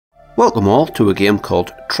Welcome all to a game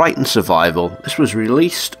called Triton Survival. This was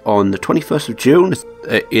released on the 21st of June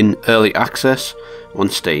in early access on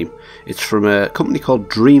Steam. It's from a company called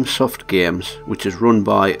Dreamsoft Games, which is run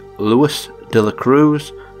by Luis de la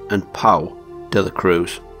Cruz and Pau de la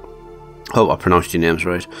Cruz. Hope I pronounced your names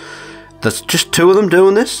right. There's just two of them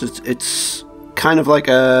doing this. It's kind of like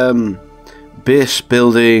a base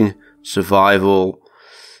building, survival,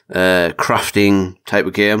 crafting type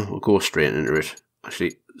of game. We'll go straight into it.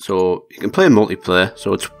 Actually, so you can play multiplayer.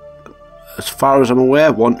 So it's, as far as I'm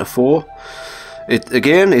aware, 1 to 4.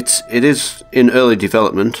 It is in early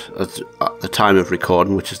development at the time of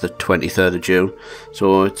recording, which is the 23rd of June.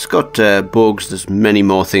 So it's got bugs. There's many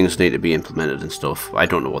more things need to be implemented and stuff. I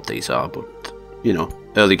don't know what these are, but you know,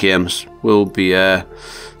 early games will be get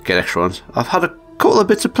extra ones. I've had a couple of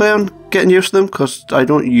bits of play on getting used to them because I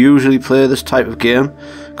don't usually play this type of game,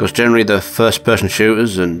 because generally they're first-person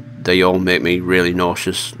shooters and they all make me really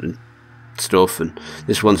nauseous and stuff. And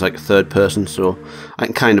this one's like a third person, so I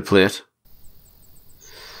can kind of play it.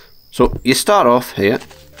 So you start off here,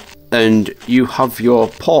 and you have your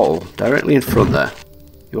portal directly in front there.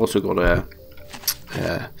 You also got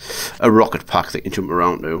a rocket pack that you can jump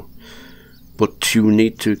around to, but you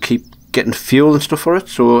need to keep getting fuel and stuff for it.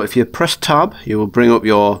 So if you press tab, you will bring up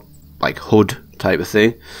your like HUD type of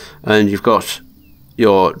thing, and you've got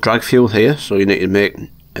your drag fuel here. So you need to make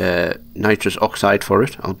nitrous oxide for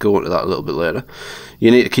it. I'll go into that a little bit later.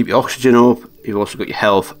 You need to keep your oxygen up. You've also got your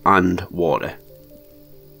health and water.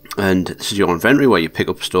 And this is your inventory where you pick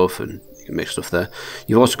up stuff and you can make stuff there.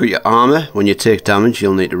 You've also got your armour. When you take damage,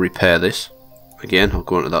 you'll need to repair this. Again, I'll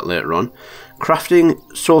go into that later on. Crafting,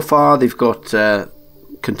 so far they've got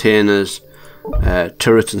containers,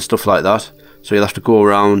 turrets and stuff like that. So you'll have to go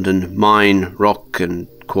around and mine rock and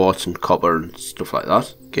quartz and copper and stuff like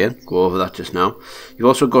that. Again, go over that just now. You've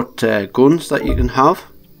also got guns that you can have.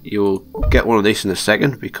 You'll get one of these in a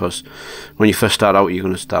second, because when you first start out, you're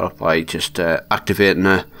going to start off by just activating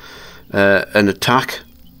an attack,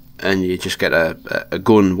 and you just get a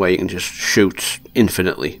gun where you can just shoot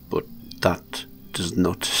infinitely, but that does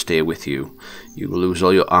not stay with you. You will lose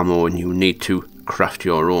all your ammo and you need to craft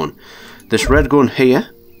your own. This red gun here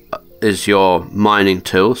is your mining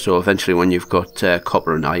tool, so eventually when you've got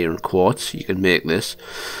copper and iron and quartz, you can make this.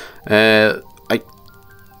 I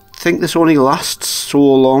think this only lasts so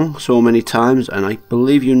long, so many times, and I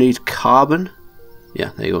believe you need carbon.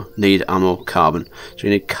 Yeah, there you go. Need ammo, carbon. So you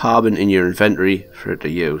need carbon in your inventory for it to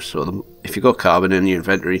use. So if you've got carbon in your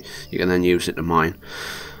inventory, you can then use it to mine.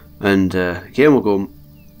 And again, we'll go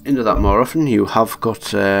into that more often. You have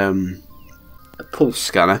got a pulse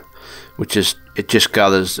scanner, which is, it just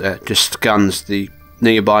gathers, just scans the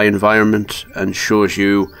nearby environment and shows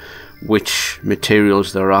you which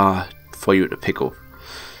materials there are for you to pick up.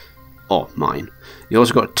 Or mine. You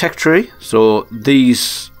also got a tech tree, so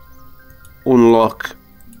these unlock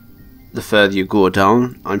the further you go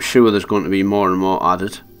down. I'm sure there's going to be more and more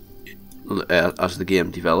added as the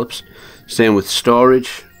game develops. Same with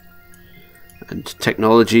storage and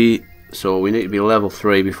technology, so we need to be level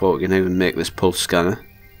 3 before we can even make this pulse scanner.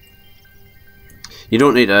 You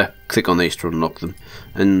don't need to click on these to unlock them.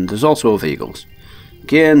 And there's also vehicles.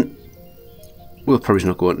 Again, we'll probably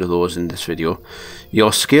not go into those in this video.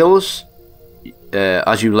 Your skills,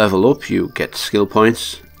 as you level up, you get skill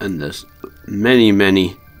points, and there's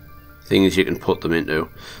many things you can put them into.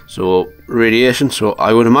 So radiation, so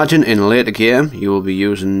I would imagine in a later game you will be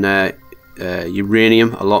using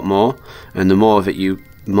uranium a lot more, and the more of it you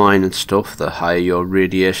mine and stuff, the higher your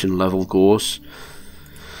radiation level goes.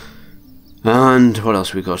 And what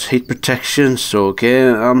else we got? Heat protection, so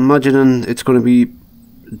again, I'm imagining it's going to be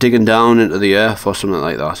digging down into the earth or something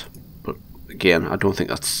like that, but again, I don't think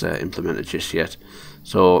that's implemented just yet.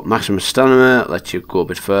 So maximum stamina lets you go a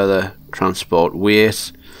bit further. Transport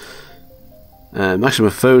weight, maximum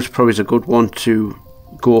food probably is a good one to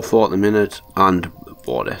go for at the minute, and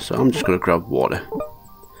water. So I'm just going to grab water.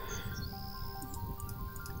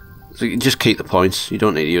 So you just keep the points, you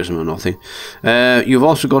don't need to use them or nothing. You've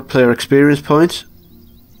also got player experience points.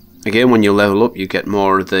 Again, when you level up, you get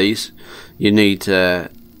more of these. You need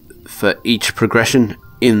for each progression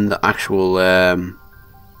in the actual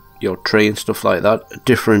your tree and stuff like that,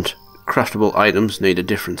 different craftable items need a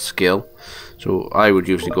different skill. So I would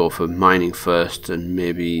usually go for mining first, and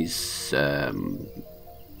maybe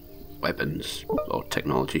weapons or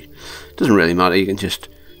technology. Doesn't really matter. You can just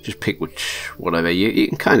pick whatever. You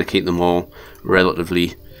can kind of keep them all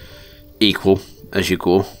relatively equal as you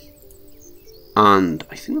go. And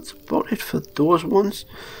I think that's about it for those ones.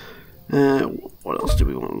 What else do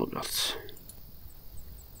we want to look at?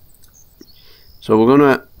 So we're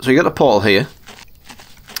gonna. So you got a portal here.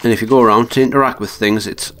 And if you go around to interact with things,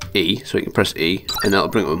 it's E, so you can press E and that'll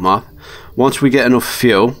bring up a map. Once we get enough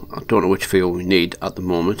fuel, I don't know which fuel we need at the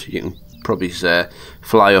moment, you can probably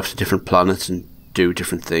fly off to different planets and do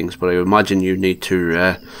different things, but I imagine you need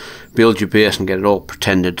to build your base and get it all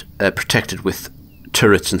protected with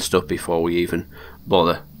turrets and stuff before we even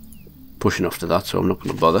bother pushing off to that, so I'm not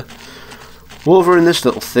going to bother. Over in this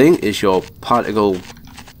little thing is your particle,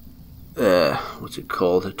 what's it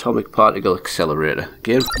called? Atomic particle accelerator.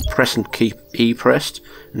 Again, press and keep E pressed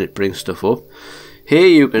and it brings stuff up. Here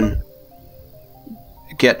you can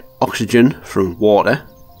get oxygen from water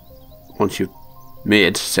once you've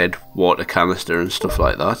made said water canister and stuff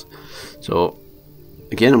like that. So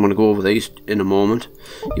again, I'm going to go over these in a moment.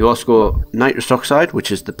 You also go nitrous oxide,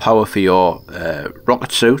 which is the power for your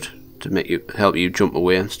rocket suit to help you jump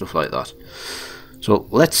away and stuff like that. So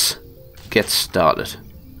let's get started.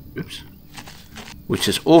 Oops. Which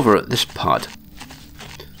is over at this pad.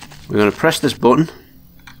 We're going to press this button.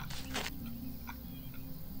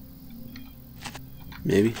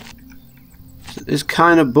 Maybe. It's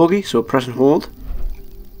kind of buggy, so press and hold.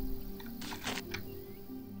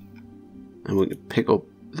 And we can pick up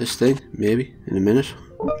this thing, maybe, in a minute.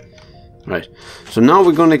 Right, so now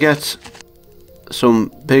we're going to get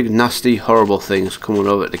some big, nasty, horrible things coming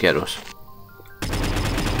over to get us.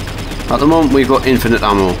 At the moment we've got infinite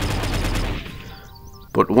ammo.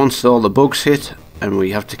 But once all the bugs hit, and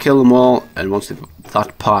we have to kill them all, and once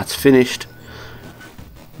that part's finished,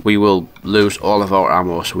 we will lose all of our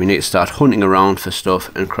ammo, so we need to start hunting around for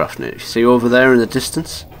stuff and crafting it. If you see over there in the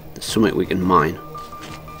distance, there's something we can mine.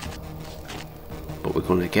 But we're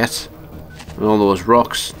going to get all those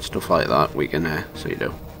rocks, stuff like that, we can see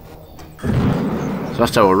do. So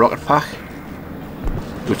that's our rocket pack,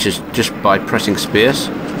 which is just by pressing space.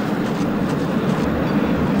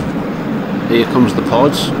 Here comes the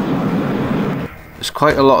pods. There's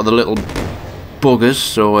quite a lot of the little buggers,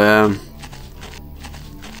 so and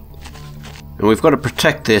we've got to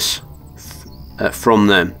protect this from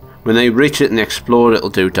them. When they reach it and they explode, it'll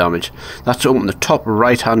do damage. That's up in the top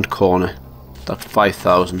right hand corner. That's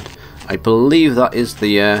 5,000. I believe that is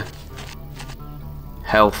the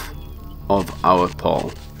health of our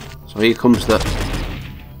portal. So here comes the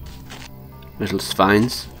little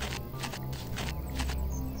spines.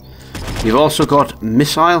 You've also got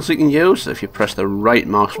missiles you can use if you press the right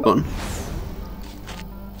mouse button.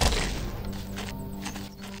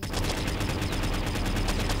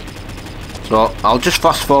 So I'll just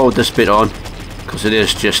fast forward this bit on because it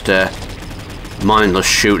is just mindless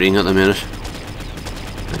shooting at the minute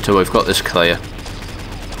until we've got this clear.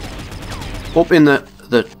 Up in the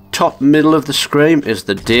top middle of the screen is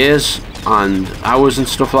the days and hours and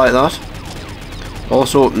stuff like that.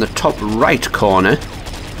 Also up in the top right corner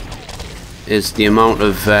is the amount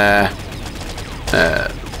of well,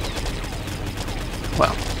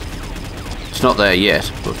 it's not there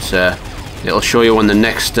yet, but it'll show you when the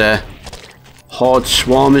next horde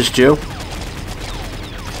swarm is due.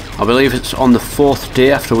 I believe it's on the 4th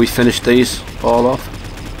day after we finish these all off.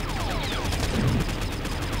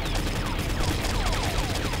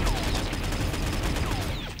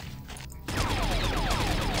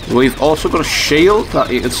 We've also got a shield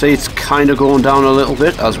that you can see it's kind of going down a little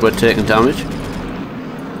bit as we're taking damage.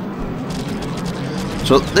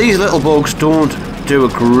 So these little bugs don't do a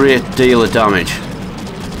great deal of damage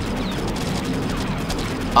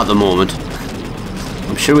at the moment.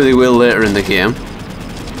 I'm sure they will later in the game.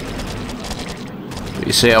 But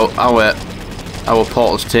you see our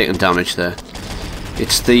portal's taking damage there.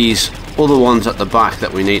 It's these other ones at the back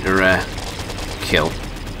that we need to kill.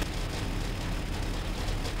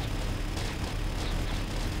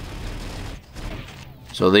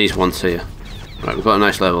 So these ones here. Right, we've got a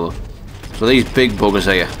nice level up. So these big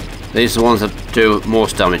buggers here, these are the ones that do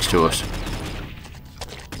most damage to us.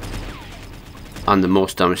 And the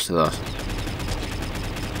most damage to that.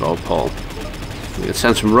 Oh, Paul. We can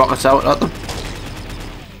send some rockets out at them.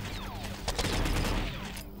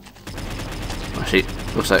 Actually,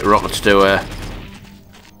 looks like rockets do a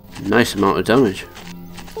nice amount of damage.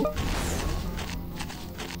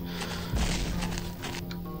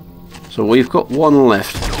 So we've got one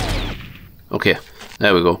left. Okay,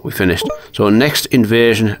 there we go, we finished. So next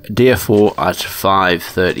invasion, day 4 at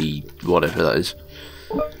 5:30, whatever that is.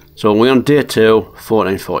 So we're on day 2,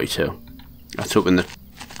 1442. That's up in the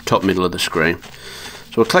top middle of the screen.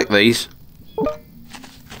 So we'll click these.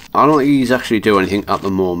 I don't think these actually do anything at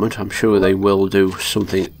the moment. I'm sure they will do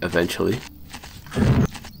something eventually. And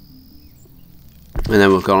then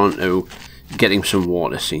we'll go on to getting some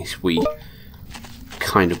water since we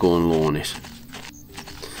kind of going low on it.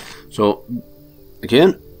 So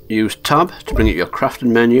again, use tab to bring up your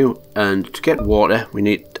crafting menu, and to get water we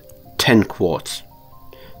need 10 quartz.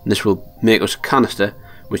 And this will make us a canister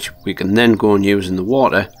which we can then go and use in the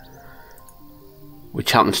water,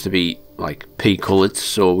 which happens to be like pea coloured,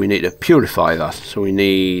 so we need to purify that. So we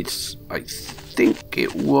need, I think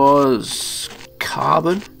it was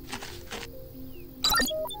carbon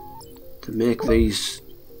to make these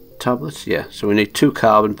tablets. Yeah, so we need 2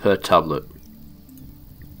 carbon per tablet.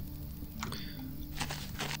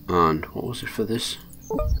 And what was it for this?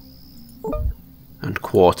 And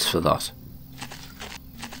quartz for that.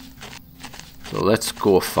 So let's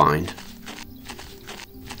go find.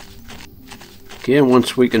 Again,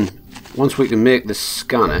 once we can make this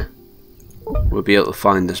scanner, we'll be able to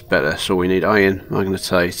find this better. So we need iron,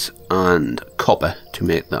 magnetite, and copper to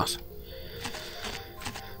make that.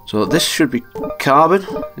 So this should be carbon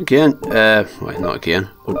again. Well, not again,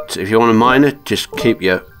 but if you want to mine it, just keep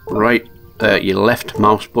your your left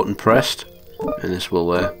mouse button pressed, and this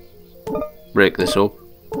will break this up.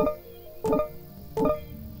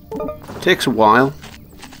 Takes a while,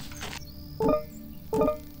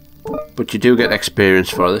 but you do get experience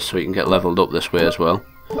for this, so you can get leveled up this way as well.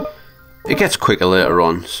 It gets quicker later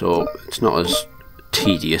on, so it's not as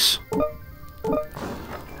tedious.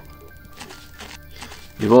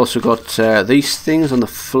 You've also got these things on the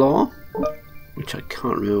floor, which I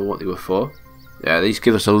can't remember what they were for. Yeah, these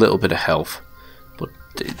give us a little bit of health, but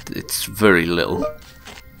it's very little.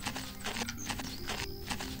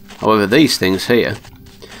 However, these things here,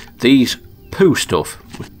 these poo stuff,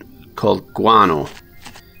 called guano,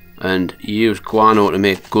 and you use guano to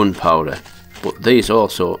make gunpowder, but these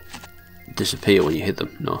also disappear when you hit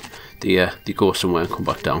them. No, they go somewhere and come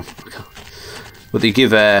back down. But they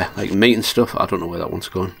give like meat and stuff. I don't know where that one's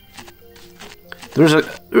gone. There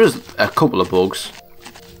is a couple of bugs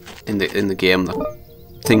in the game that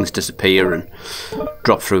things disappear and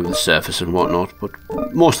drop through the surface and whatnot, but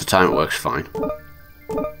most of the time it works fine.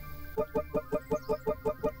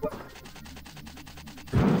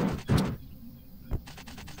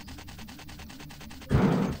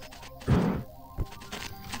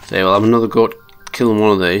 So we'll have another go at killing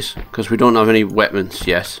one of these, because we don't have any weapons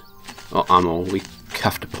yet, or ammo. We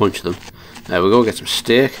have to punch them. There we go, get some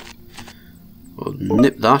steak. We'll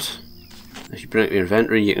nip that. If you bring up your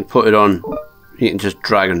inventory, you can put it on, you can just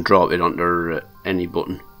drag and drop it onto any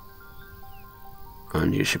button,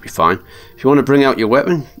 and you should be fine. If you want to bring out your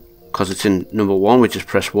weapon, because it's in number 1, we just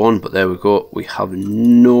press 1, but there we go, we have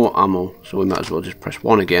no ammo, so we might as well just press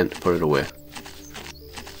 1 again to put it away.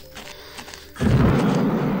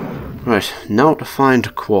 Right, now to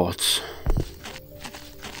find quartz.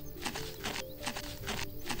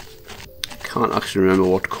 Can't actually remember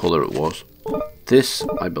what colour it was. This,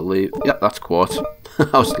 I believe, yeah, that's quartz.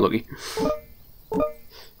 I was lucky.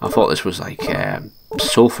 I thought this was like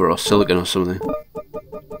sulfur or silicon or something.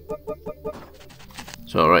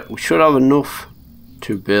 So right, we should have enough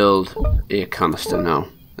to build a canister now.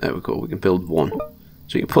 There we go, we can build 1.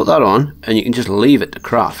 So you can put that on and you can just leave it to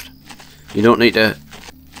craft. You don't need to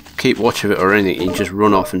keep watch of it or anything, you can just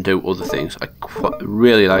run off and do other things. I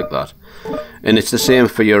really like that. And it's the same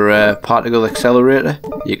for your particle accelerator.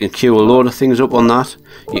 You can queue a load of things up on that.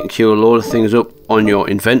 You can queue a load of things up on your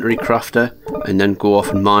inventory crafter, and then go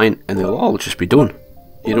off and mine, and they'll all just be done.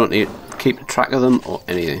 You don't need to keep track of them or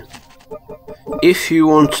anything. If you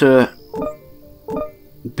want to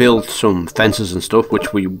build some fences and stuff,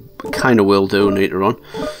 which we kind of will do later on,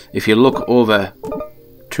 if you look over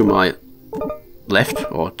to my left,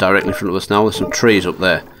 or directly in front of us now, there's some trees up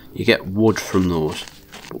there. You get wood from those.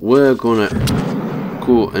 But we're gonna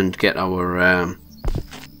go and get our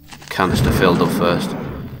canister filled up first.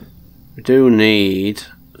 We do need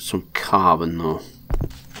some carbon though.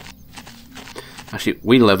 Actually,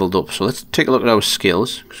 we leveled up, so let's take a look at our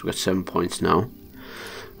skills, because we've got 7 points now.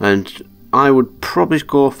 And I would probably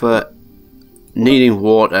go for needing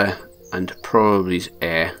water and probably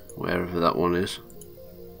air, wherever that one is.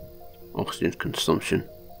 Oxygen consumption,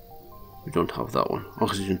 we don't have that one.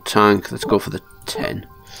 Oxygen tank, let's go for the 10.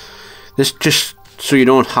 This just so you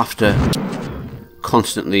don't have to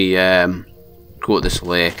constantly go to this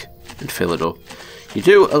lake and fill it up. You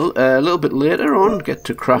do a little bit later on get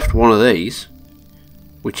to craft one of these,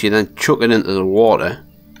 which you then chuck it into the water.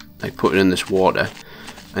 Like put it in this water,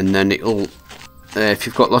 and then it'll if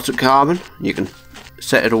you've got lots of carbon, you can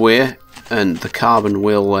set it away, and the carbon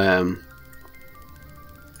will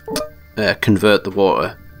convert the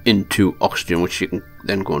water into oxygen, which you can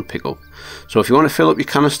then go and pick up. So if you want to fill up your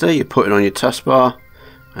canister, you put it on your taskbar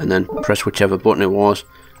and then press whichever button it was,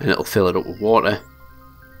 and it'll fill it up with water.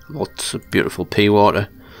 Lots of beautiful pea water.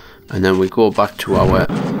 And then we go back to our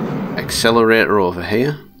accelerator over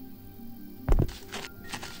here,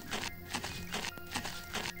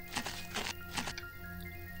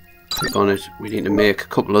 click on it. We need to make a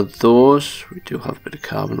couple of those. We do have a bit of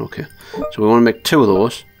carbon, okay. So we want to make 2 of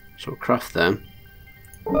those. So we'll craft them.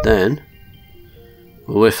 Then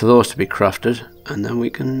we'll wait for those to be crafted, and then we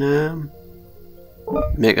can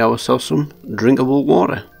make ourselves some drinkable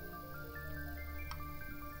water.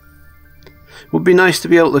 It would be nice to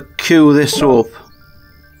be able to queue this up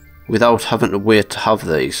without having to wait to have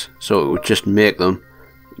these. So it would just make them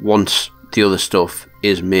once the other stuff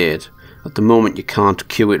is made. At the moment you can't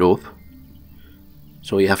queue it up,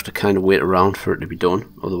 so you have to kind of wait around for it to be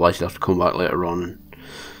done. Otherwise you'll have to come back later on and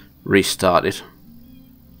restart it.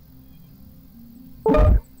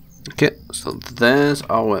 Okay, so there's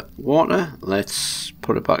our water. Let's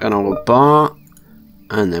put it back on our bar,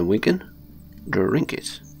 and then we can drink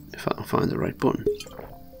it. If I can find the right button.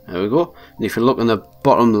 There we go. And if you look in the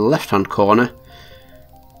bottom left hand corner,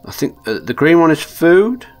 I think the green one is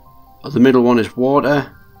food, the middle one is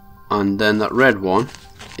water, and then that red one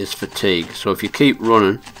is fatigue. So if you keep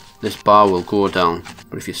running, this bar will go down,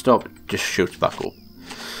 but if you stop, it just shoots back up.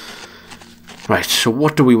 Right, so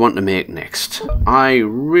what do we want to make next? I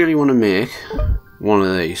really want to make one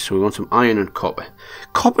of these. So we want some iron and copper.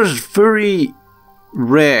 Copper is very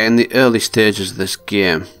rare in the early stages of this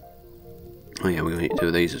game. Oh yeah, we need to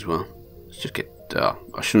do these as well. Let's just get...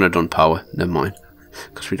 I shouldn't have done power, never mind.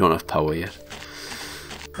 Because we don't have power yet.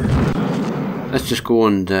 Let's just go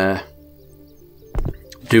and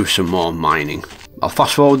do some more mining. I'll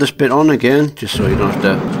fast forward this bit on again, just so you don't have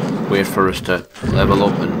to wait for us to level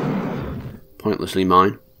up and pointlessly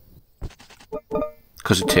mine.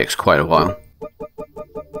 Because it takes quite a while.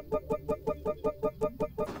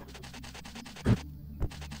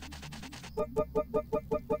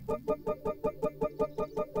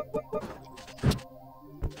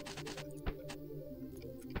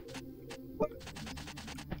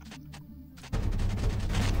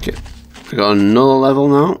 Okay, we got another level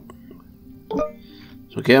now.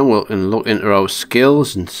 So again, we can look into our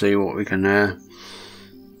skills and see what we can.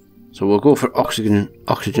 So we'll go for oxygen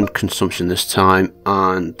consumption this time,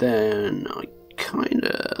 and then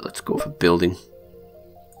let's go for building.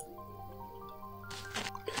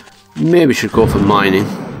 Maybe should go for mining,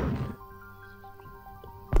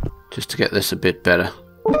 just to get this a bit better.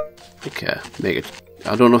 Okay, make it.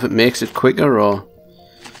 I don't know if it makes it quicker or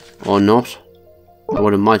not. I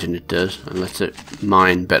would imagine it does, and lets it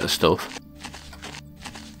mine better stuff.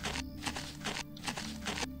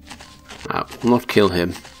 We'll not kill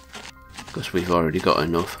him, because we've already got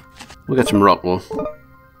enough. We'll get some rock wool.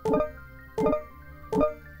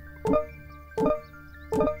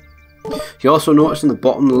 You also notice in the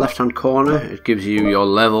bottom left hand corner, it gives you your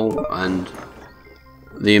level and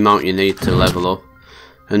the amount you need to level up.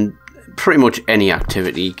 And pretty much any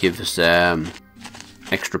activity gives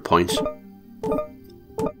extra points.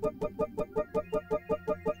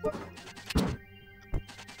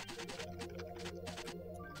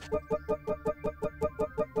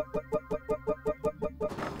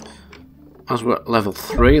 As we're at level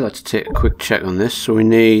 3, let's take a quick check on this. So we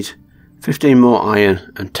need 15 more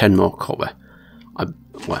iron and 10 more copper.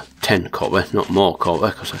 Well, 10 copper, not more copper,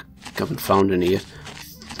 because I haven't found any yet.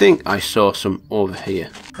 I think I saw some over here.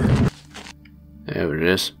 There it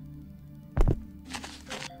is.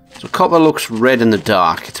 So copper looks red in the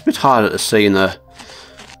dark. It's a bit harder to see in the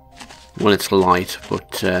when it's light,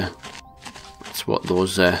 but that's what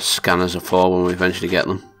those scanners are for when we eventually get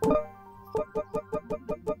them.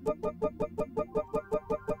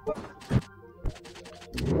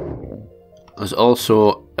 There's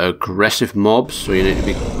also aggressive mobs, so you need to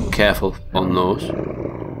be careful on those.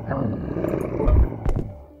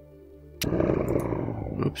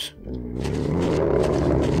 Oops.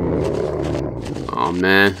 Oh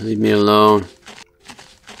man, leave me alone.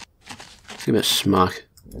 Let's give it a smack.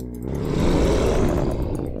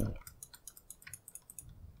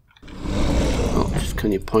 Oh, just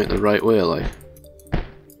can you point the right way, like?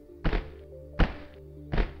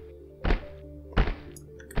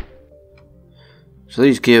 So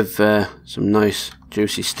these give some nice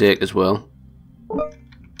juicy steak as well,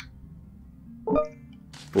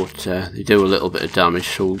 but they do a little bit of damage,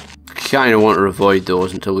 so we kind of want to avoid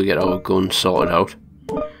those until we get our gun sorted out,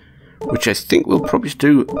 which I think we'll probably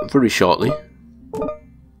do very shortly,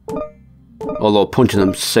 although punching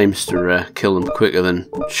them seems to kill them quicker than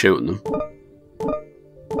shooting them.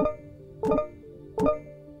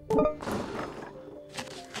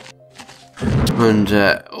 And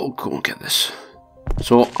I'll go and get this.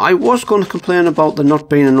 So I was going to complain about there not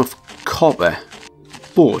being enough copper,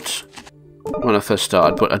 but when I first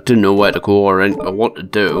started, but I didn't know where to go or what to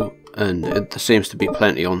do, and there seems to be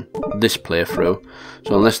plenty on this playthrough.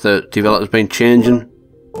 So unless the developer's been changing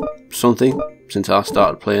something since I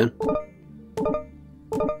started playing.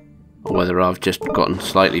 Or whether I've just gotten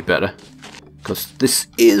slightly better. Because this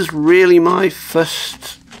is really my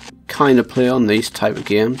first kind of play on these type of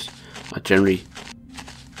games. I generally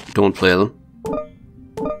don't play them.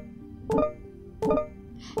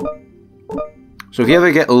 So if you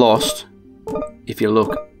ever get lost, if you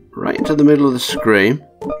look right into the middle of the screen,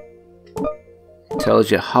 it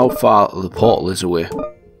tells you how far the portal is away.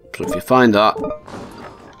 So if you find that,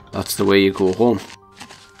 that's the way you go home.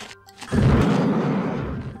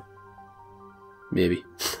 Maybe.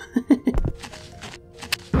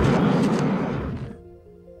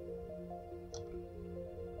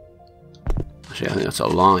 Actually, I think that's a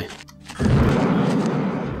lie.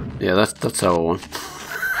 Yeah, that's our one.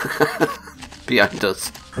 Behind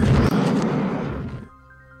us.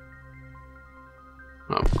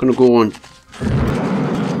 I'm gonna go on.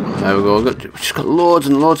 There we go. We've just got loads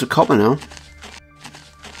and loads of copper now.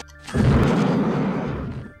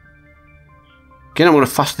 Again, I'm gonna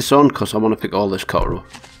fast this on because I want to pick all this copper up.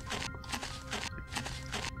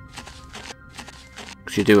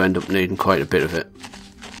 Because you do end up needing quite a bit of it.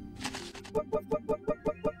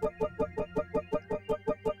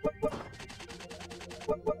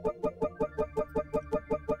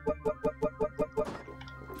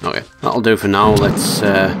 Okay, that'll do for now. Let's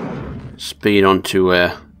speed on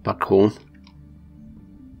to back home.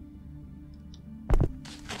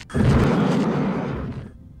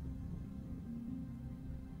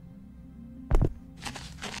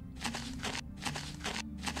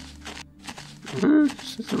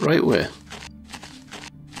 Is this the right way?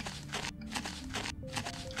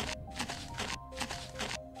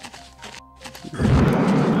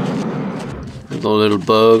 Hello, little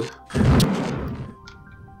bug.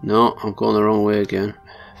 No, I'm going the wrong way again.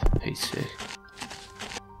 For Pete's sake.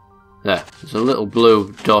 There's a little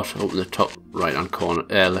blue dot up in the top right hand corner,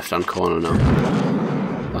 left hand corner now.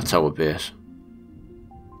 That's our base.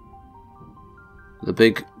 The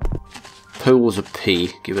big pools of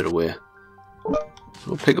pea give it away.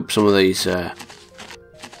 We'll pick up some of these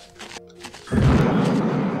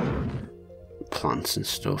plants and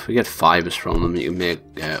stuff. You get fibres from them, you can make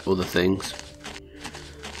other things.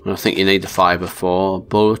 And I think you need the fibre for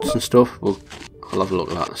bullets and stuff. I'll have a look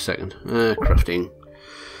at that in a second. Crafting.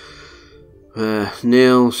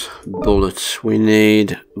 Nails, bullets. We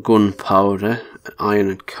need gunpowder, iron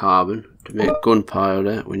and carbon. To make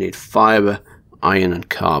gunpowder, we need fibre, iron and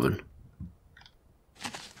carbon.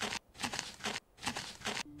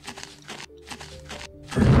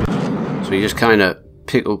 So you just kind of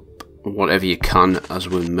pick up whatever you can as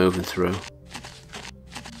we're moving through.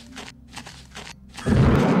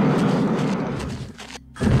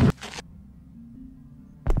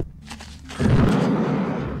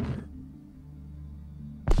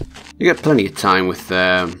 You get plenty of time with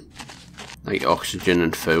like oxygen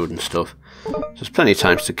and food and stuff. So there's plenty of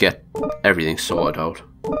times to get everything sorted out.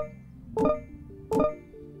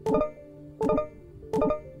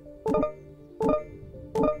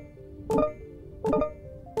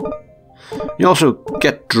 You also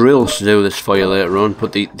get drills to do this for you later on,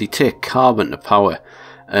 but they take carbon to power,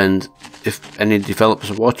 and if any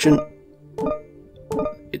developers are watching,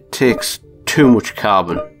 it takes too much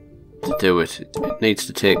carbon to do it. It needs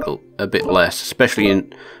to take a bit less, especially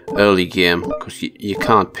in early game, because you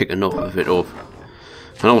can't pick enough of it up.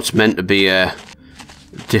 I know it's meant to be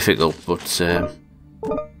difficult, but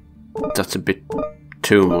that's a bit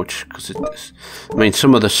too much, because I mean,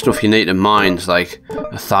 some of the stuff you need to mine is like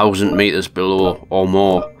 1,000 meters below or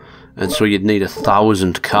more, and so you'd need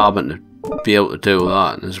 1,000 carbon to be able to do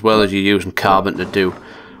that. And as well as you're using carbon to do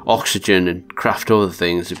oxygen and craft other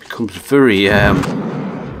things, it becomes very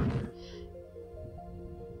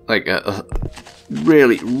like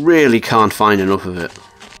really can't find enough of it.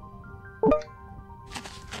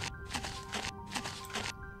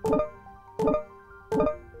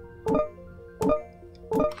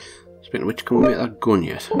 Speaking of which, can we make that gun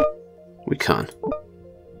yet? We can.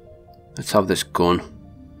 Let's have this gun.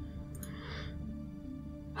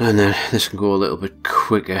 And then this can go a little bit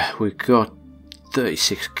quicker. We've got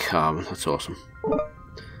 36 carbon, that's awesome.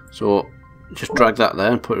 So just drag that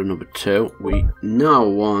there and put it at number 2. We now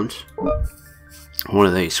want one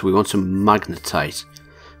of these. So we want some magnetite.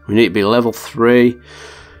 We need to be level 3,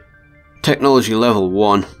 technology level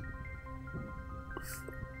 1.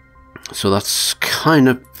 So that's kind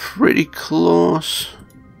of pretty close.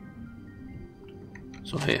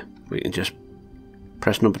 So here, we can just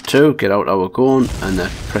press number 2, get out our gun, and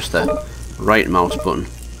then press the right mouse button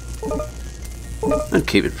and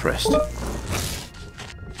keep it pressed.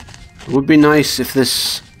 It would be nice if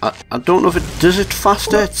this, I don't know if it does it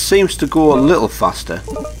faster. It seems to go a little faster.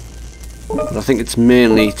 But I think it's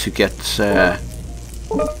mainly to get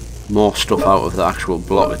more stuff out of the actual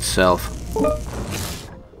block itself.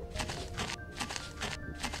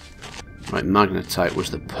 Right, magnetite was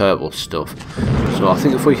the purple stuff. So I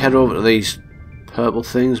think if we head over to these purple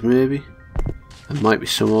things, maybe there might be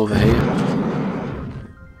some over here.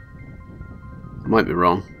 I might be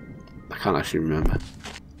wrong. I can't actually remember.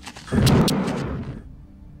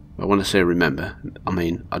 But when I say remember, I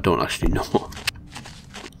mean I don't actually know.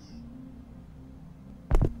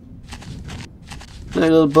 Hey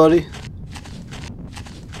little buddy.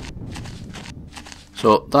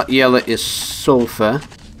 So that yellow is sulfur.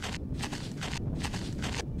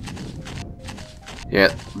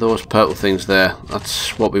 Yeah, those purple things there,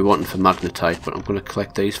 that's what we want for magnetite, but I'm going to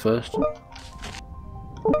collect these first.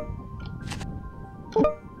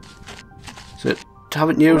 So,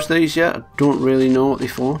 haven't used these yet, I don't really know what they're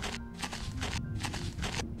for.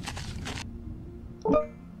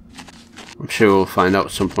 I'm sure we'll find out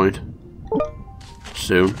at some point.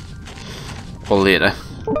 Soon. Or later,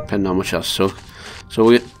 depending on how much I suck. So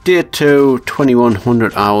we're at day 2,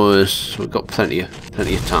 2100 hours, so we've got plenty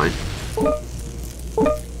of time.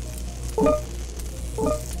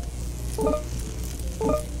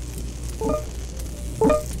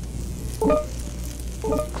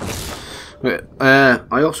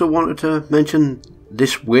 I also wanted to mention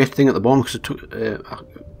this weight thing at the bottom because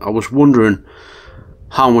I was wondering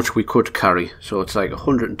how much we could carry. So it's like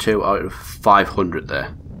 102 out of 500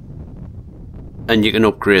 there, and you can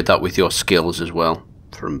upgrade that with your skills as well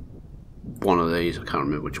from one of these. I can't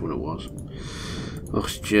remember which one it was.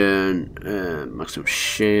 Oxygen, maximum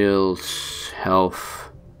shields,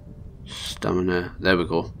 health, stamina. There we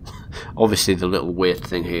go. Obviously the little weight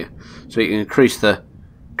thing here, so you can increase the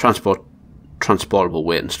transportable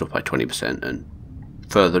weight and stuff by 20% and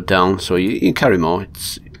further down, so you can carry more.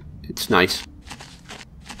 It's nice.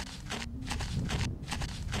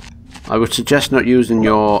 I would suggest not using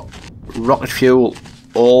your rocket fuel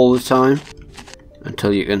all the time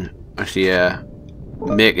until you can actually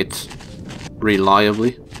make it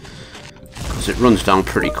reliably, because it runs down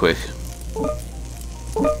pretty quick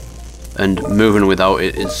and moving without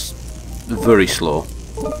it is very slow.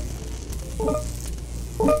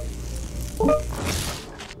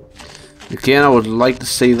 Again, I would like to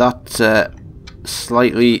see that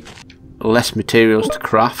slightly less materials to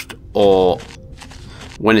craft, or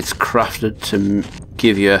when it's crafted to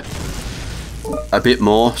give you a bit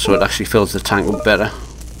more so it actually fills the tank up better.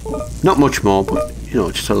 Not much more, but you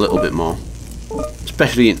know, just a little bit more,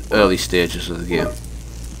 especially in early stages of the game.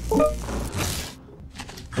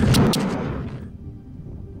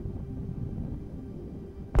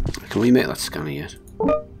 Can we make that scanner yet?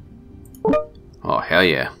 Oh hell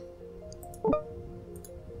yeah.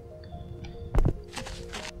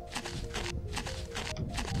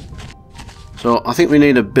 So I think we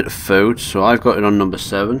need a bit of food, so I've got it on number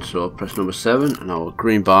 7, so I'll press number 7 and our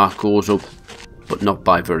green bar goes up, but not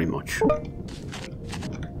by very much.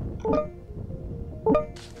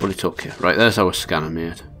 But it's okay. Right, there's our scanner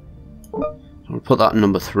mate. So I'll put that in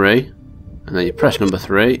number 3, and then you press number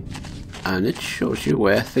 3 and it shows you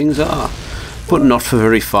where things are, but not for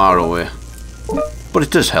very far away. But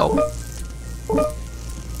it does help.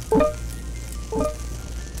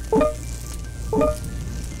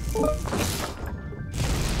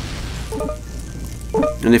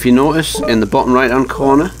 And if you notice, in the bottom right hand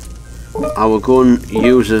corner, our gun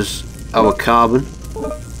uses our carbon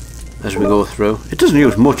as we go through. It doesn't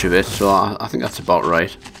use much of it, so I think that's about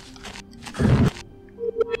right.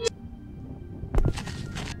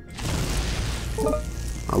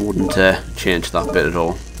 I wouldn't change that bit at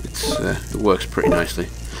all. It works pretty nicely.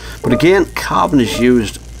 But again, carbon is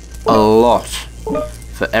used a lot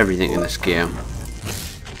for everything in this game.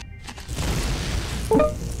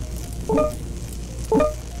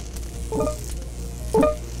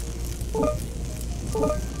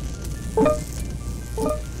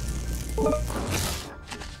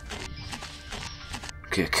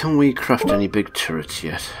 Okay, can we craft any big turrets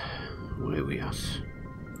yet? Where are we at?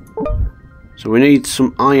 So we need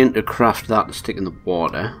some iron to craft that to stick in the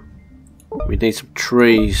water. We need some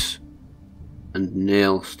trees and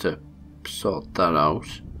nails to sort that out.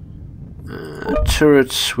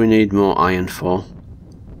 Turrets we need more iron for,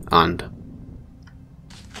 and a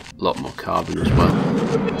lot more carbon as well.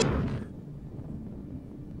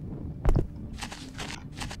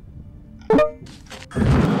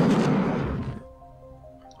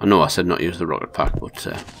 I know I said not use the rocket pack, but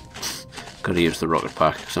gotta use the rocket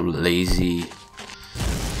pack because I'm lazy.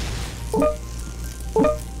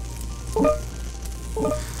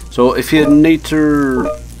 So if you need to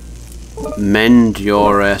mend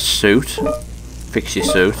your suit, fix your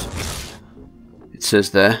suit, it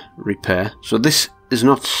says there, repair. So this is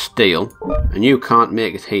not steel, and you can't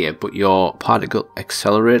make it here, but your particle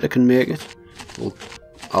accelerator can make it. Well,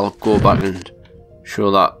 I'll go back and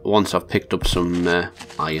show that once I've picked up some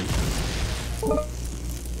iron.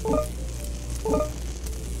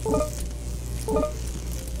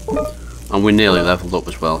 And we're nearly leveled up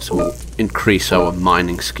as well, so we'll increase our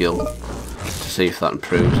mining skill to see if that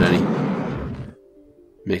improves any.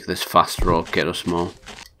 Make this faster or get us more.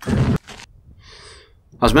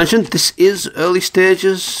 As mentioned, this is early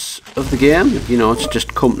stages of the game. You know, it's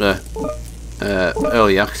just come to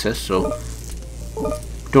early access, so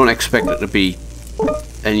don't expect it to be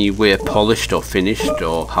anywhere polished or finished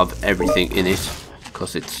or have everything in it,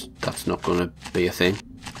 because that's not going to be a thing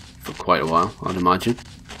for quite a while, I'd imagine.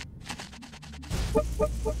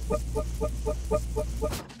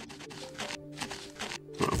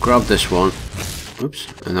 I'll grab this one, oops,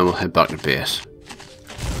 and then we'll head back to base.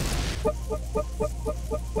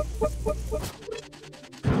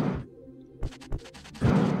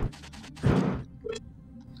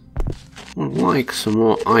 I'd like some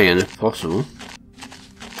more iron if possible.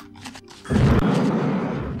 How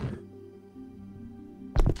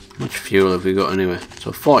much fuel have we got anyway?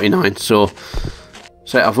 So 49, so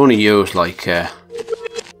I've only used like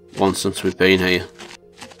one since we've been here.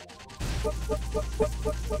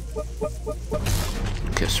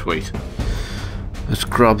 Okay, sweet. Let's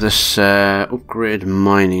grab this upgrade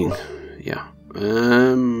mining. Yeah.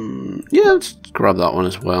 Yeah, let's grab that one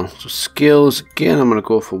as well. So skills, again, I'm going to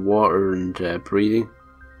go for water and breathing.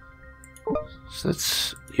 So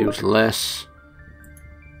let's use less.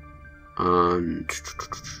 And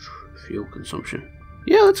fuel consumption.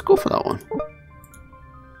 Yeah, let's go for that one.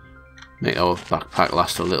 Make our backpack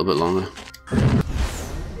last a little bit longer.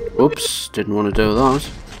 Oops, didn't want to do that.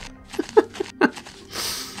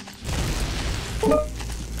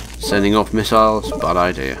 Sending off missiles, bad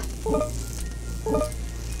idea.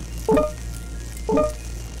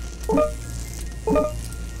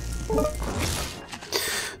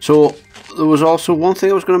 So, there was also one thing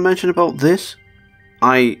I was going to mention about this.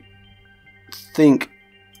 I think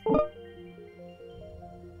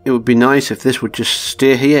it would be nice if this would just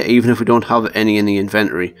stay here, even if we don't have any in the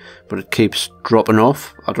inventory, but it keeps dropping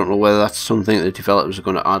off. I don't know whether that's something that the developers are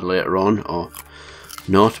going to add later on or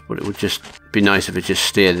not, but it would just be nice if it just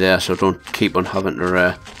stayed there, so don't keep on having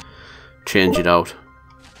to change it out.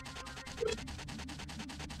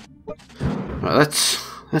 Right,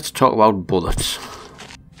 let's talk about bullets.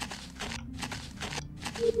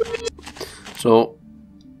 So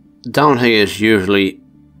down here is usually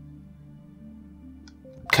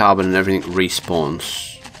carbon and everything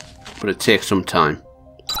respawns, but it takes some time.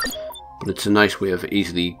 But it's a nice way of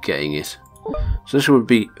easily getting it. So this would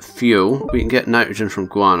be fuel. We can get nitrogen from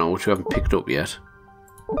guano, which we haven't picked up yet,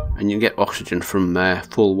 and you can get oxygen from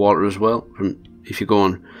full water as well. If you go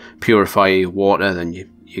and purify your water, then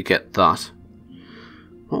you get that.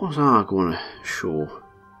 What was I going to show?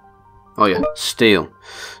 Oh yeah, steel.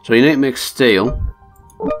 So you need to make steel,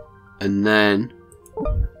 and then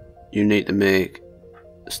you need to make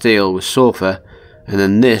steel with sulfur, and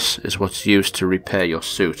then this is what's used to repair your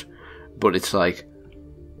suit. But it's like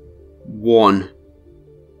 1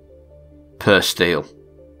 per steel.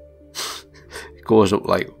 It goes up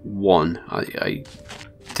like 1. I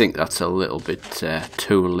think that's a little bit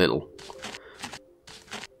too little.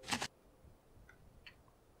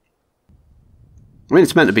 I mean,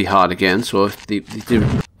 it's meant to be hard again, so if they do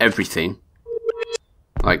everything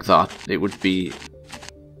like that, it would be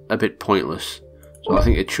a bit pointless. So I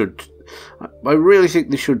think it should... I really think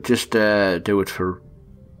they should just do it for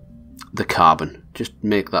the carbon. Just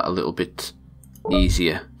make that a little bit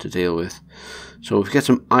easier to deal with. So if we get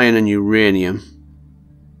some iron and uranium,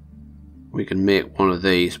 we can make one of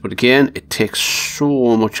these. But again, it takes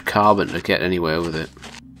so much carbon to get anywhere with it.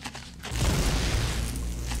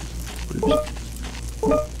 Oops.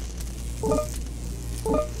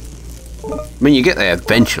 I mean, you get there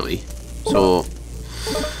eventually, so,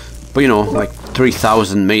 but you know, like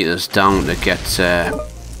 3,000 meters down to get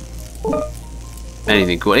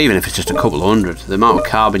anything good, even if it's just a couple hundred. The amount of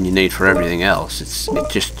carbon you need for everything else, it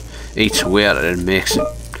just eats away at it and makes it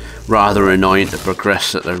rather annoying to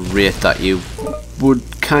progress at the rate that you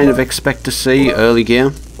would kind of expect to see early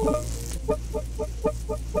game.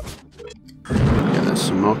 Yeah, there's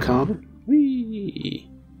some more carbon. Whee!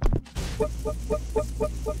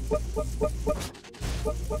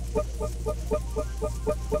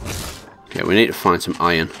 Okay, we need to find some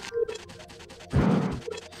iron.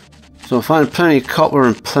 So I found plenty of copper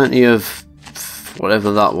and plenty of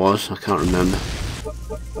whatever that was, I can't remember.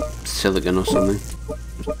 Silicon or something.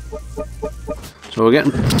 So we're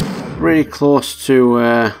getting pretty close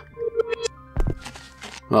to.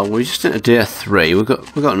 Well, we're just into day 3. We've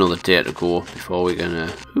got another day to go before we can.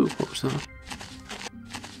 Ooh, what was that?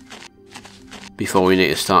 Before we need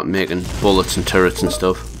to start making bullets and turrets and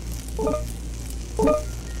stuff.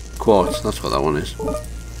 Quartz, that's what that one is.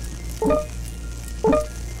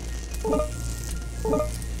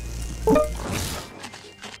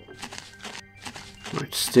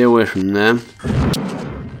 Right, stay away from them.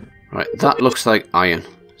 Right, that looks like iron.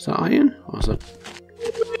 Is that iron? Or is that?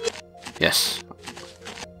 Yes.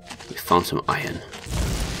 We found some iron.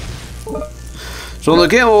 So the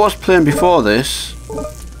game I was playing before this,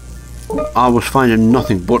 I was finding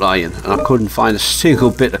nothing but iron, and I couldn't find a single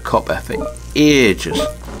bit of copper for ages.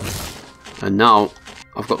 And now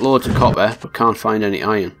I've got loads of copper, but can't find any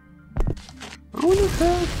iron. I wonder if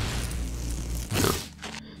no.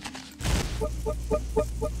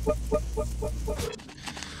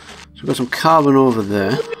 So we've got some carbon over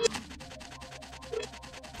there.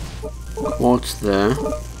 Quartz there.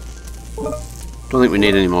 Don't think we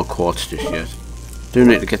need any more quartz just yet. Do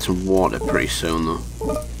need to get some water pretty soon though.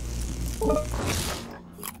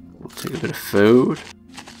 We'll take a bit of food.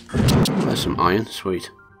 Oh, there's some iron, sweet.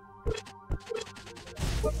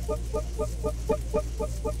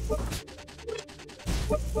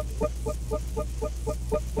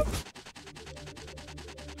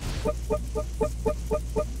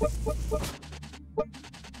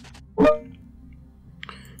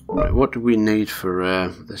 Right, what do we need for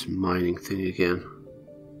this mining thing again?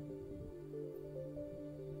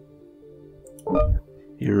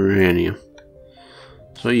 Uranium.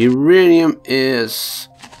 So uranium is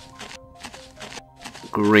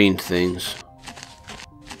green things.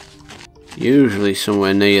 Usually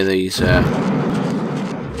somewhere near these them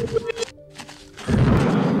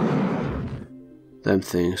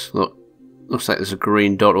things. Look, looks like there's a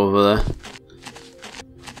green dot over there.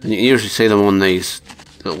 And you can usually see them on these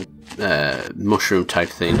little mushroom type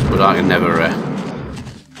things, but I can never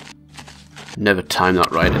time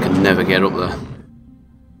that right. I can never get up there.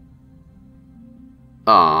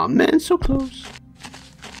 Aw, man, so close.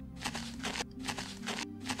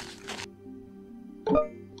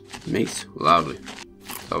 Meat, lovely.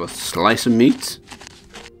 Have a slice of meat.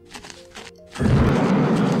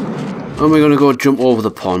 And we're gonna go jump over the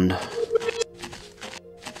pond.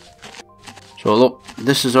 So look,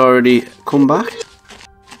 this has already come back.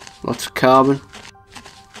 Lots of carbon.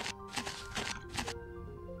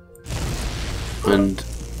 And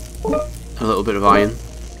a little bit of iron.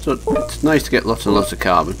 So it's nice to get lots and lots of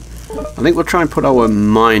carbon. I think we'll try and put our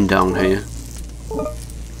mine down here.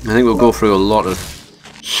 I think we'll go through a lot of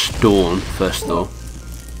stone first though.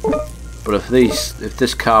 But if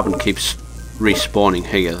this carbon keeps respawning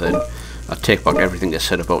here, then I take back everything I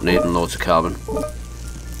said about needing loads of carbon.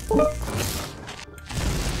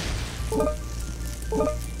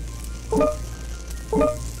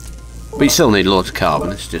 But you still need loads of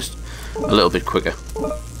carbon, it's just a little bit quicker.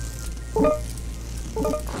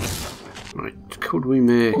 Right, could we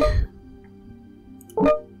make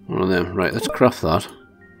one of them? Right, let's craft that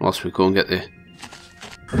whilst we go and get the...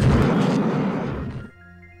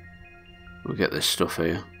 We'll get this stuff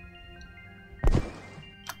here.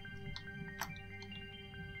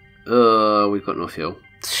 We've got no fuel.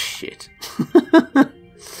 Shit.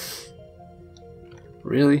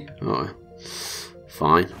 Really? Oh,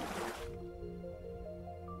 fine.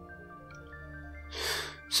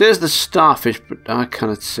 Says the starfish, but I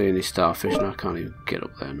cannot see any starfish and I can't even get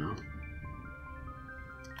up there now.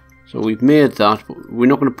 So we've made that, but we're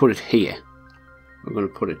not going to put it here. We're going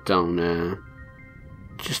to put it down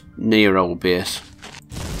just near our base.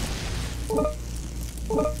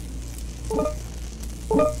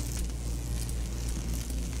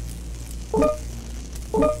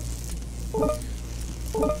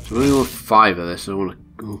 So we want 5 of this. I don't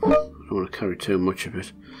want to carry too much of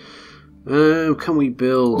it. Can we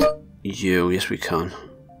build you? Yes, we can.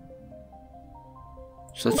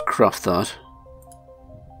 So let's craft that,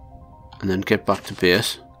 and then get back to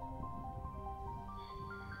base.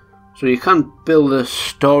 So you can build a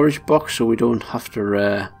storage box, so we don't have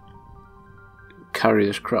to carry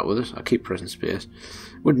this crap with us. I keep pressing space.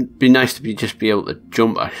 Wouldn't be nice to just be able to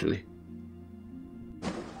jump actually.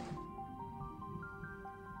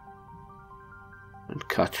 And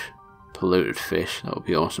catch polluted fish. That would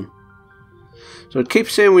be awesome. So it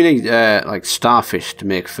keeps saying we need like starfish to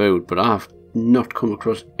make food, but I've not come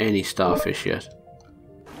across any starfish yet.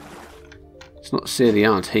 It's not to say they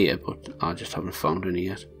aren't here, but I just haven't found any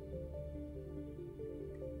yet.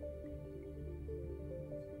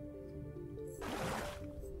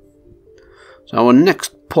 So our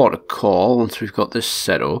next port of call, once we've got this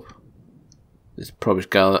set up, It's probably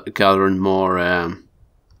gathering more.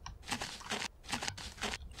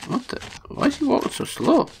 What the? Why is he walking so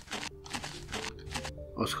slow?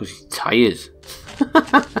 Oh, it's because he's tired.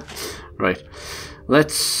 Right.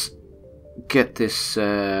 Let's get this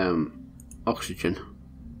oxygen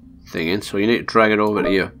thing in. So you need to drag it over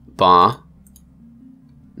to your bar.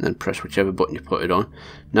 And then press whichever button you put it on.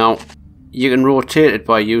 Now, you can rotate it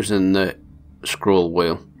by using the scroll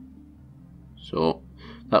wheel. So,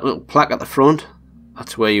 that little plaque at the front,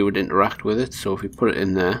 that's where you would interact with it. So if you put it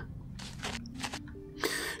in there.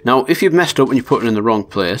 Now, if you've messed up and you put it in the wrong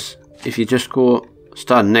place, if you just go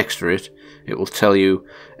stand next to it, it will tell you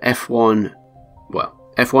F1,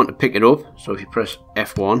 well, F1 to pick it up. So if you press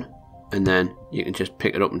F1, and then you can just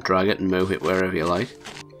pick it up and drag it and move it wherever you like.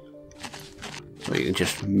 So you can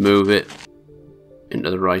just move it into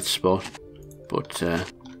the right spot. But, oh,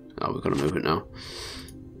 we're going to move it now.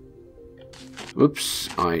 Oops,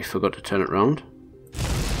 I forgot to turn it round.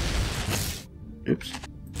 Oops.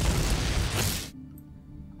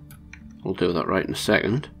 We'll do that right in a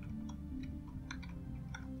second.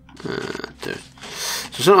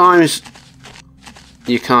 So sometimes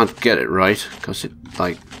you can't get it right because it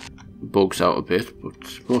like bugs out a bit, but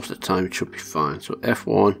most of the time it should be fine. So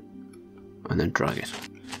F1 and then drag it,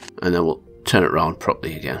 and then we'll turn it around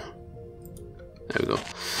properly again. There we go.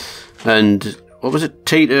 And what was it?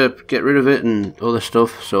 T to get rid of it and other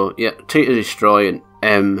stuff. So yeah, T to destroy and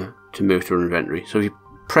M to move to your inventory. So if you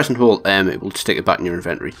press and hold M, it will stick it back in your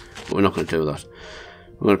inventory. But we're not going to do that.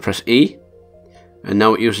 We're going to press E, and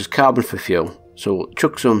now it uses carbon for fuel. So we'll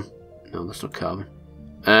chuck some. No, that's not carbon.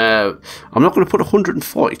 I'm not going to put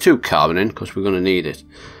 142 carbon in because we're going to need it.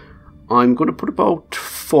 I'm going to put about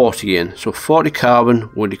 40 in. So 40 carbon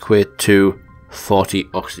would equate to 40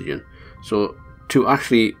 oxygen. So to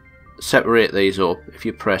actually separate these up, if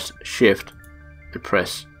you press Shift and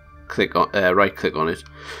press click on right click on it,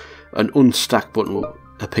 an unstack button will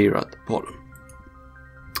appear at the bottom.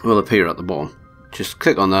 Will appear at the bottom. Just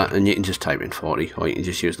click on that and you can just type in 40, or you can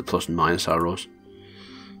just use the plus and minus arrows.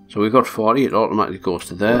 So we've got 40, it automatically goes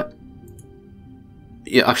to there.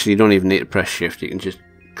 You actually don't even need to press Shift, you can just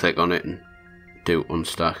click on it and do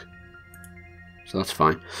unstack. So that's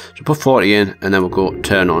fine. So put 40 in and then we'll go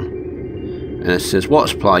turn on. And it says water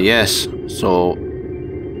supply, yes. So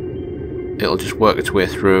it'll just work its way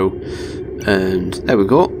through. And there we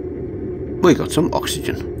go. We got some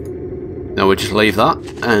oxygen. Now we just leave that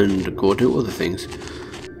and go do other things.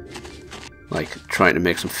 Like trying to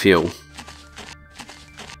make some fuel.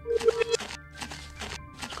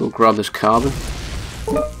 Let's go grab this carbon.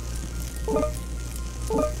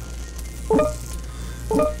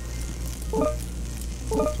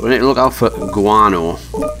 So we need to look out for guano,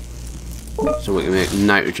 so we can make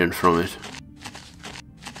nitrogen from it.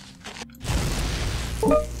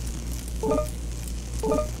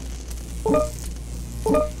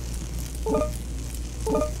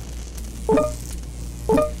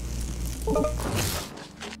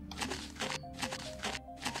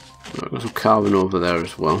 I've got some carbon over there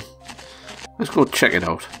as well. Let's go check it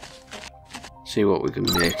out. See what we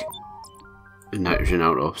can make nitrogen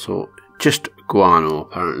out of. So just guano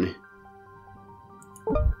apparently.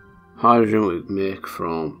 Hydrogen we make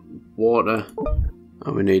from water,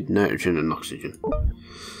 and we need nitrogen and oxygen.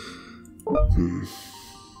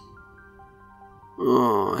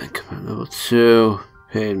 Oh, increment level 2.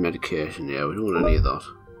 Pain medication, yeah, we don't want any of that.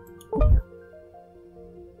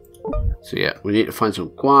 So yeah, we need to find some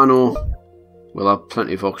guano. We'll have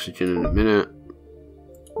plenty of oxygen in a minute.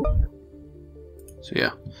 So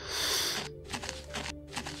yeah.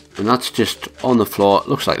 And that's just on the floor. It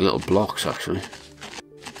looks like little blocks actually.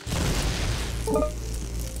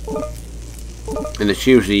 And it's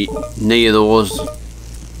usually near those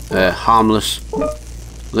harmless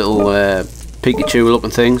little Pikachu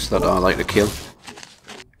looking things that I like to kill.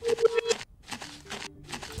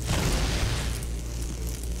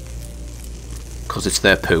 Because it's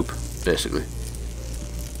their poop, basically.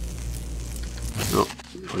 Oh,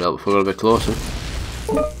 well, if we got a bit closer.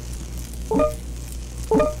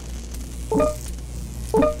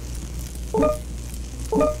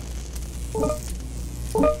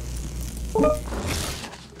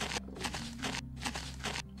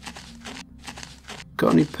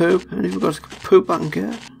 Got any poop? Anyone got poop I can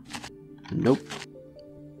get? Nope.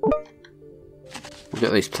 We'll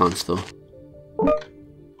get these plants though.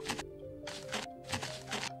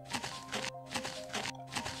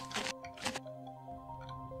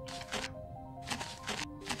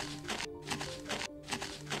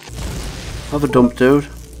 Have a dump, dude.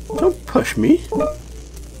 Don't push me.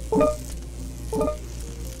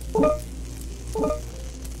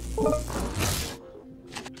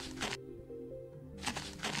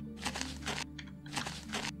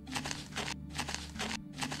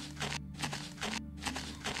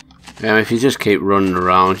 Yeah, if you just keep running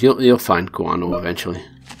around, you'll find guano eventually.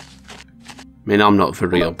 I mean, I'm not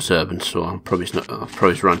very observant, so I've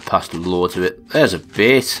probably run past loads of it. There's a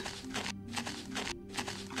bait.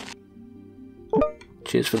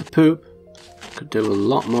 Cheers for the poop. Could do a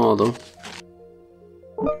lot more though.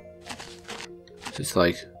 It's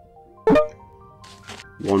like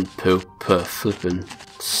one poop per flipping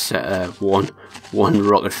set. One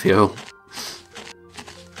rocket fuel.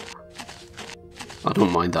 I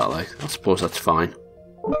don't mind that. Like, I suppose that's fine.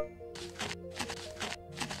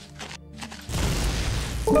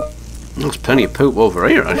 There's plenty of poop over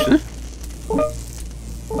here, actually.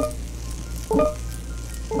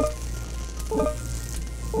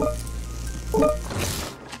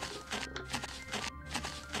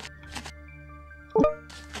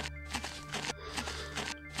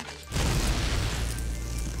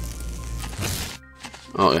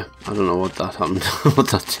 Oh yeah, I don't know what that happened, what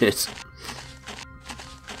that did.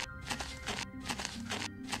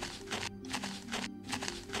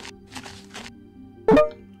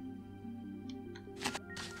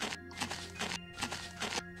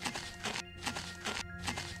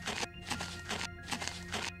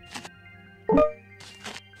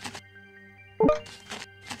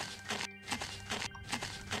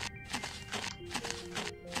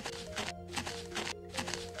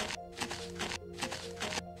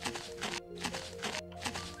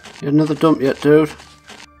 You had another dump yet, dude?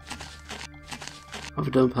 Have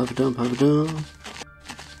a dump, have a dump, have a dump.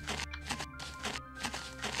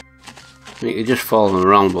 You could just follow them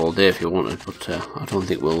around all day if you wanted, but I don't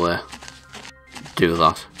think we'll do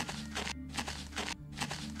that.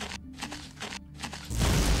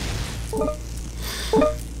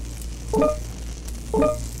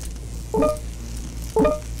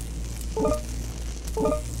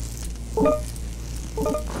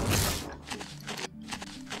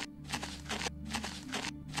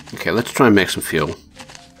 Okay, let's try and make some fuel.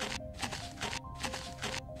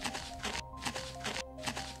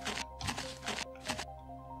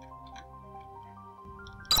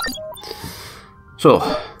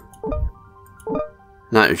 So,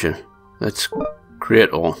 nitrogen. Let's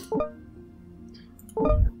create all.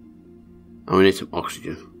 And we need some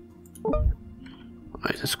oxygen.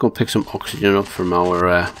 Alright, let's go pick some oxygen up from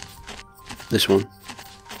our, this one.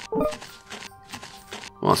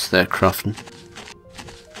 Whilst they're crafting.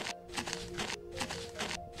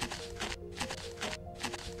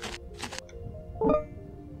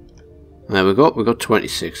 There we go, we've got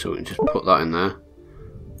 26, so we can just put that in there.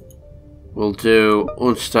 We'll do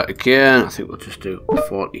unstack again, I think we'll just do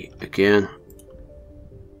 40 again.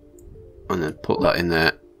 And then put that in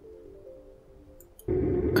there.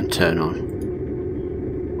 And turn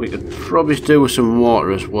on. We could probably do with some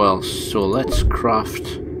water as well, so let's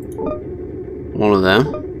craft one of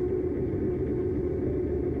them.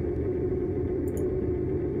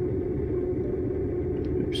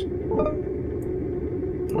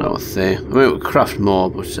 I mean, we'll craft more,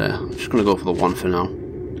 but I'm just going to go for the one for now.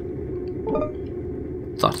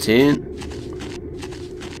 That in.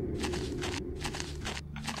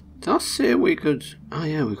 Did I say we could... Oh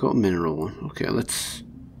yeah, we got a mineral one. Okay, let's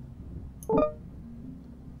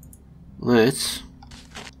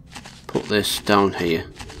put this down here.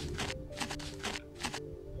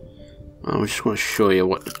 I just want to show you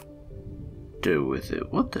what to do with it.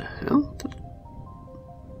 What the hell?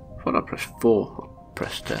 I thought I pressed 4.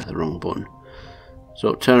 Pressed the wrong button.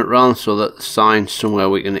 So turn it around so that the sign's somewhere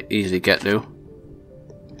we can easily get to.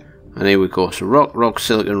 And here we go. So rock, rock,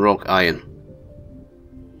 silicon, rock, iron.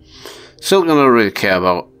 Silicon I don't really care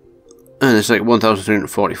about. And it's like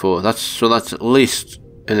 1344. That's at least,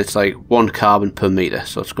 and it's like 1 carbon per meter.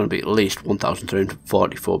 So it's going to be at least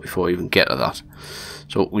 1344 before we even get to that.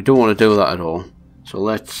 So we don't want to do that at all. So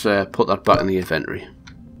let's put that back in the inventory.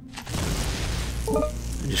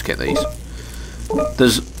 Just get these.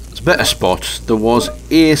 There's better spots. There was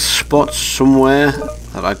a spot somewhere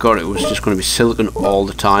that I got. It was just going to be silicon all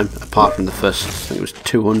the time, apart from the first, I think it was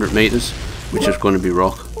 200 meters, which was going to be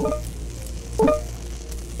rock.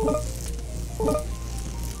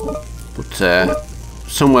 But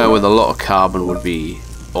somewhere with a lot of carbon would be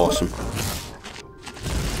awesome.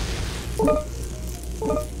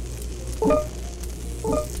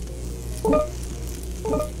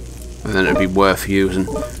 And then it'd be worth using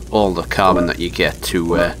all the carbon that you get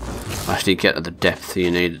to actually get to the depth that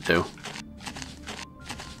you need to do.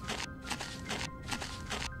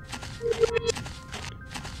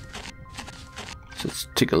 So let's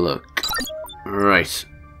take a look. Right,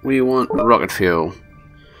 we want rocket fuel.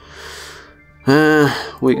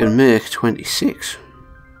 We can make 26,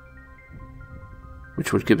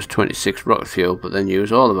 which would give us 26 rocket fuel, but then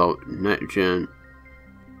use all of our nitrogen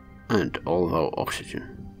And all of our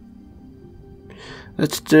oxygen.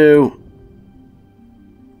 Let's just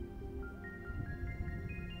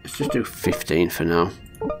do 15 for now.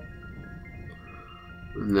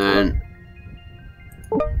 And then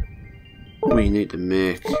we need to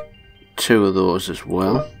make 2 of those as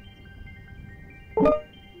well.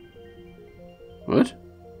 What?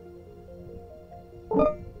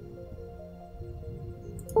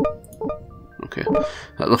 Okay,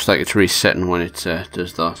 that looks like it's resetting when it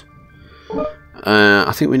does that.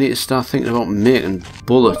 I think we need to start thinking about making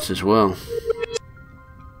bullets as well.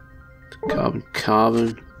 Carbon,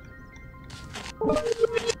 carbon.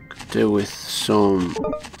 Could do with some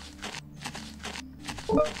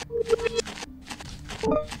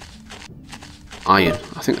iron.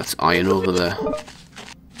 I think that's iron over there.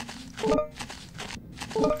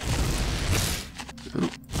 Oh.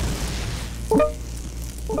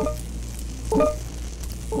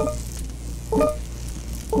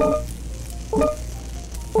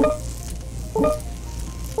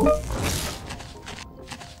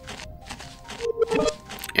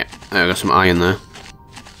 Yeah, I got some iron there.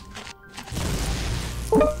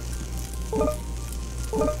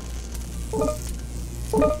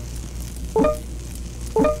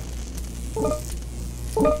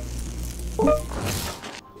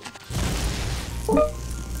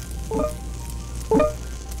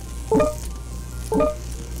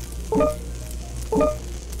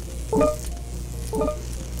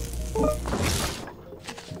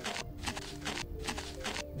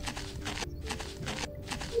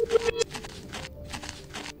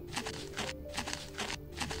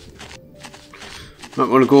 Might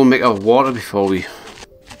want to go and make our water before we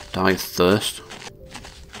die of thirst.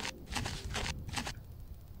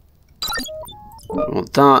 I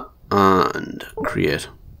want that and create.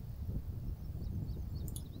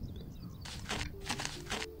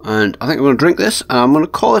 And I think I'm going to drink this and I'm going to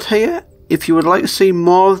call it here. If you would like to see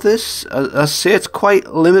more of this, as I say, it's quite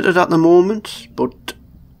limited at the moment, but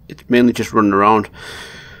it's mainly just running around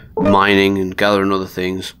mining and gathering other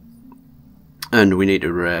things. And we need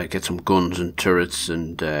to get some guns and turrets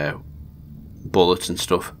and bullets and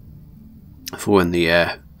stuff for when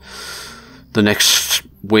the next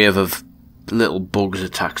wave of little bugs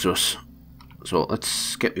attacks us. So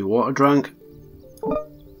let's get my water drank.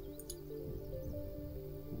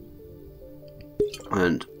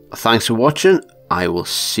 And thanks for watching. I will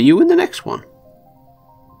see you in the next one.